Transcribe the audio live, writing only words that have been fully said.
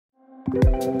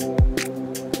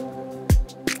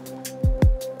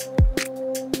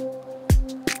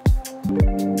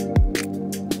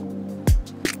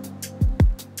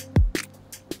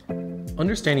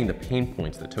Understanding the pain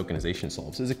points that tokenization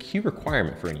solves is a key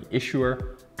requirement for any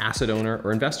issuer, asset owner,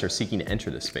 or investor seeking to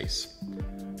enter this space.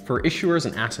 For issuers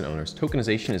and asset owners,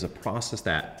 tokenization is a process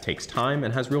that takes time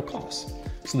and has real costs,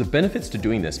 so the benefits to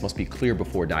doing this must be clear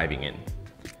before diving in.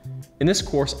 In this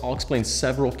course, I'll explain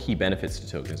several key benefits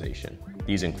to tokenization.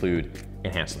 These include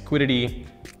enhanced liquidity,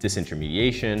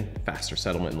 disintermediation, faster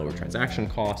settlement and lower transaction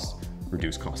costs,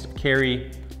 reduced cost of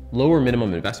carry, lower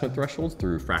minimum investment thresholds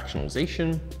through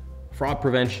fractionalization, fraud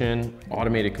prevention,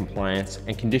 automated compliance,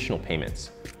 and conditional payments.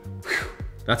 Whew,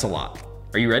 that's a lot.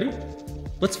 Are you ready?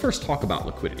 Let's first talk about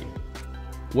liquidity.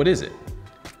 What is it?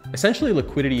 Essentially,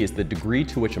 liquidity is the degree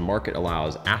to which a market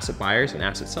allows asset buyers and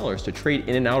asset sellers to trade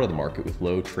in and out of the market with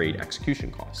low trade execution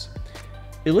costs.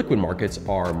 Illiquid markets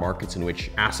are markets in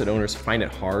which asset owners find it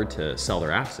hard to sell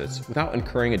their assets without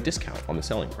incurring a discount on the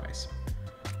selling price.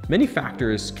 Many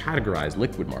factors categorize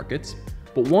liquid markets,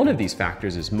 but one of these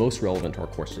factors is most relevant to our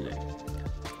course today: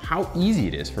 how easy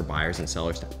it is for buyers and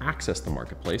sellers to access the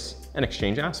marketplace and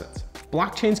exchange assets.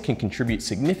 Blockchains can contribute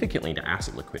significantly to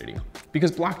asset liquidity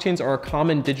because blockchains are a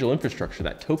common digital infrastructure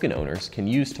that token owners can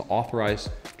use to authorize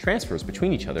transfers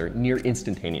between each other near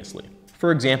instantaneously.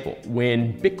 For example,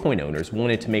 when Bitcoin owners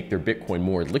wanted to make their Bitcoin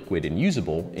more liquid and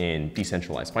usable in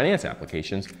decentralized finance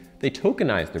applications, they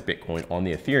tokenized their Bitcoin on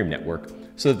the Ethereum network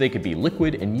so that they could be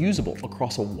liquid and usable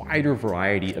across a wider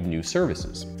variety of new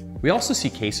services. We also see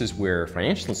cases where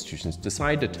financial institutions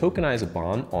decide to tokenize a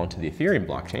bond onto the Ethereum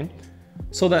blockchain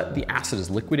so that the asset is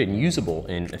liquid and usable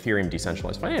in Ethereum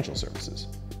decentralized financial services.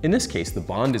 In this case, the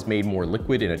bond is made more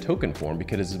liquid in a token form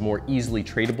because it is more easily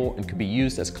tradable and can be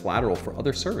used as collateral for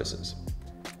other services.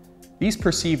 These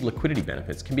perceived liquidity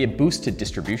benefits can be a boost to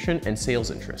distribution and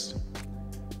sales interest.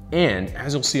 And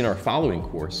as you'll see in our following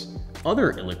course,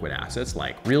 other illiquid assets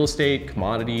like real estate,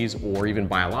 commodities, or even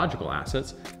biological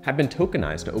assets have been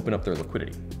tokenized to open up their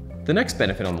liquidity. The next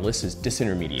benefit on the list is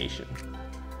disintermediation.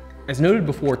 As noted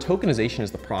before, tokenization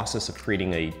is the process of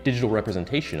creating a digital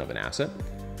representation of an asset,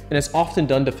 and it's often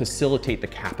done to facilitate the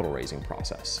capital raising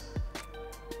process.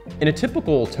 In a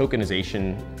typical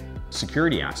tokenization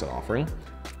security asset offering,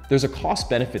 there's a cost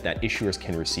benefit that issuers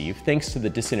can receive thanks to the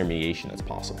disintermediation that's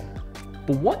possible.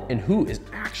 But what and who is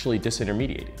actually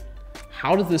disintermediating?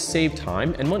 How does this save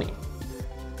time and money?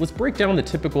 Let's break down the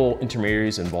typical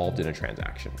intermediaries involved in a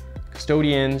transaction: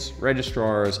 custodians,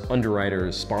 registrars,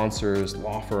 underwriters, sponsors,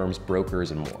 law firms,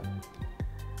 brokers, and more.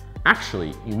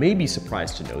 Actually, you may be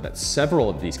surprised to know that several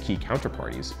of these key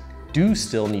counterparties do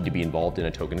still need to be involved in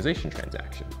a tokenization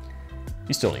transaction.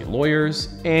 You still need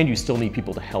lawyers, and you still need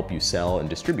people to help you sell and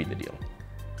distribute the deal.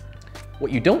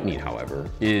 What you don't need, however,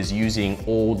 is using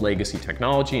old legacy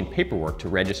technology and paperwork to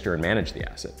register and manage the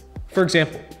asset. For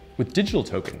example, with digital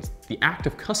tokens, the act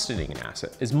of custodying an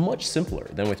asset is much simpler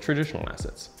than with traditional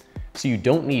assets, so you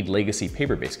don't need legacy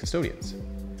paper-based custodians.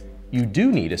 You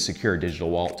do need a secure digital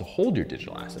wallet to hold your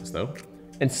digital assets, though,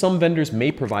 and some vendors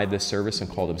may provide this service and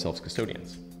call themselves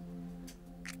custodians.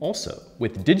 Also,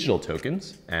 with digital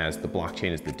tokens, as the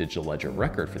blockchain is the digital ledger of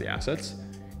record for the assets,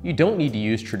 you don't need to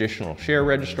use traditional share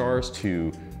registrars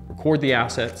to record the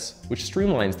assets, which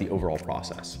streamlines the overall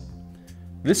process.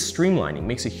 This streamlining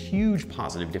makes a huge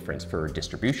positive difference for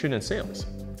distribution and sales.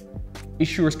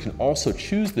 Issuers can also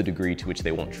choose the degree to which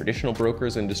they want traditional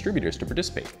brokers and distributors to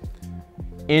participate.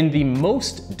 In the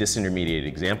most disintermediated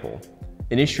example,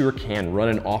 an issuer can run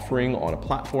an offering on a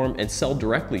platform and sell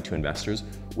directly to investors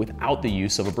without the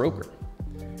use of a broker.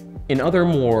 In other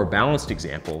more balanced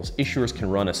examples, issuers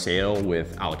can run a sale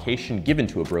with allocation given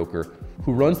to a broker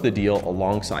who runs the deal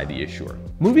alongside the issuer.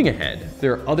 Moving ahead,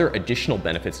 there are other additional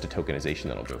benefits to tokenization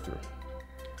that I'll go through.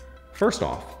 First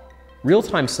off,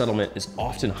 real-time settlement is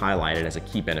often highlighted as a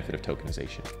key benefit of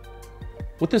tokenization.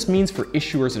 What this means for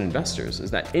issuers and investors is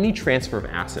that any transfer of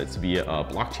assets via a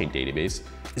blockchain database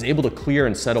is able to clear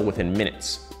and settle within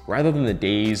minutes, rather than the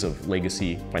days of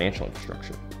legacy financial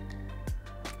infrastructure.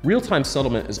 Real-time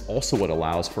settlement is also what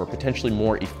allows for a potentially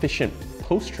more efficient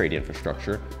post-trade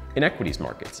infrastructure in equities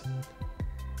markets.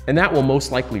 And that will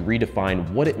most likely redefine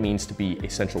what it means to be a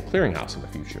central clearinghouse in the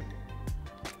future.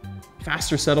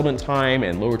 Faster settlement time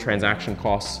and lower transaction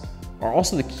costs are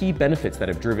also the key benefits that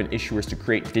have driven issuers to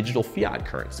create digital fiat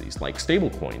currencies like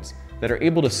stablecoins that are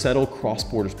able to settle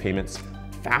cross-border payments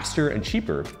faster and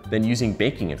cheaper than using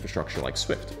banking infrastructure like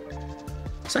SWIFT.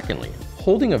 Secondly,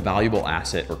 holding a valuable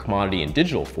asset or commodity in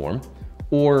digital form,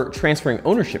 or transferring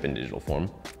ownership in digital form,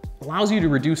 allows you to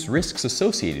reduce risks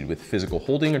associated with physical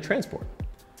holding or transport.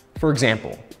 For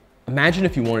example, Imagine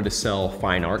if you wanted to sell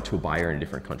fine art to a buyer in a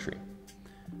different country.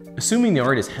 Assuming the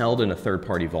art is held in a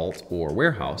third-party vault or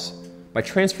warehouse, by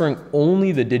transferring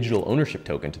only the digital ownership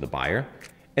token to the buyer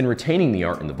and retaining the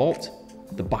art in the vault,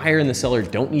 the buyer and the seller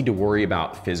don't need to worry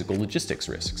about physical logistics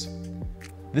risks.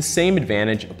 This same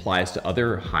advantage applies to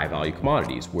other high-value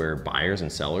commodities where buyers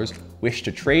and sellers wish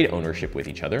to trade ownership with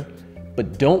each other,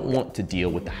 but don't want to deal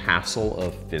with the hassle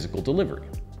of physical delivery.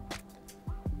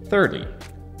 Thirdly,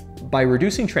 by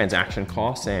reducing transaction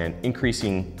costs and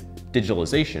increasing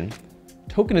digitalization,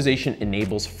 tokenization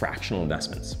enables fractional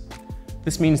investments.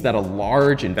 This means that a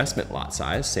large investment lot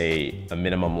size, say a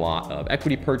minimum lot of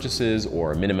equity purchases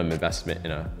or a minimum investment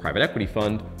in a private equity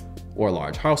fund, or a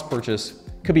large house purchase,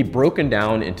 could be broken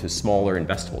down into smaller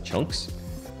investable chunks,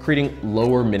 creating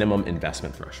lower minimum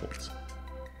investment thresholds.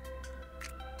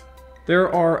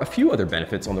 There are a few other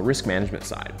benefits on the risk management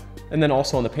side, and then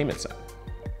also on the payment side.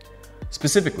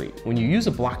 Specifically, when you use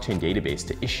a blockchain database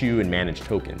to issue and manage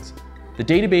tokens, the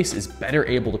database is better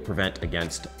able to prevent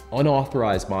against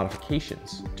unauthorized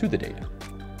modifications to the data.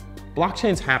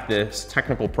 Blockchains have this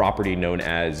technical property known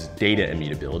as data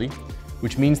immutability,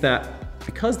 which means that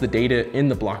because the data in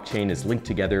the blockchain is linked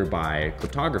together by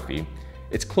cryptography,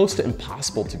 it's close to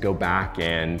impossible to go back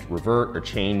and revert or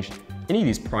change any of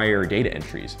these prior data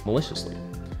entries maliciously.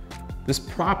 This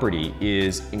property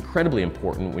is incredibly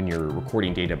important when you're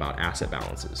recording data about asset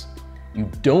balances. You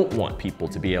don't want people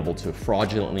to be able to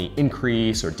fraudulently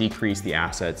increase or decrease the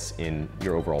assets in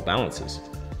your overall balances.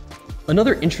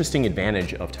 Another interesting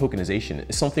advantage of tokenization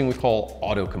is something we call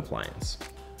auto-compliance.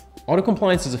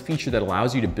 Auto-compliance is a feature that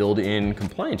allows you to build in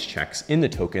compliance checks in the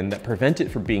token that prevent it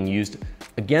from being used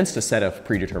against a set of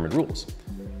predetermined rules.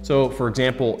 So for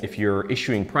example, if you're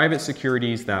issuing private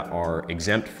securities that are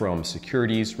exempt from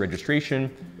securities registration,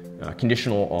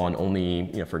 conditional on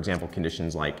only, for example,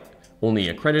 conditions like only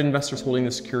accredited investors holding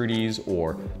the securities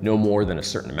or no more than a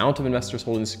certain amount of investors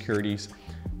holding the securities,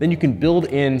 then you can build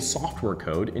in software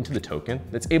code into the token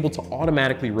that's able to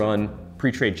automatically run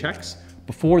pre-trade checks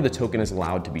before the token is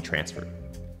allowed to be transferred.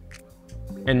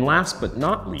 And last but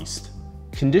not least,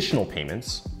 conditional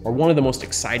payments are one of the most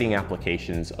exciting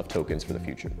applications of tokens for the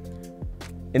future.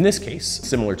 In this case,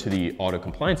 similar to the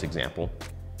auto-compliance example,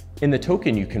 in the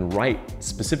token you can write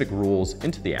specific rules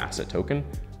into the asset token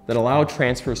that allow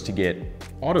transfers to get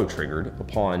auto-triggered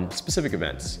upon specific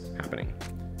events happening.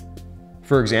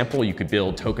 For example, you could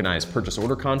build tokenized purchase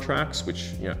order contracts,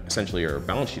 which essentially are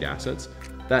balance sheet assets,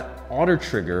 that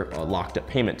auto-trigger a locked-up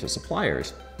payment to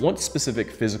suppliers once specific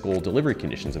physical delivery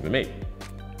conditions have been made.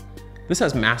 This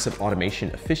has massive automation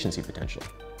efficiency potential.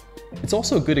 It's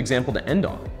also a good example to end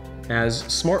on, as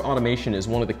smart automation is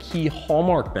one of the key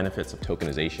hallmark benefits of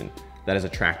tokenization that is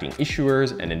attracting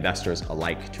issuers and investors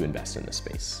alike to invest in this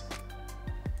space.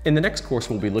 In the next course,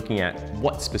 we'll be looking at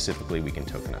what specifically we can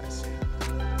tokenize.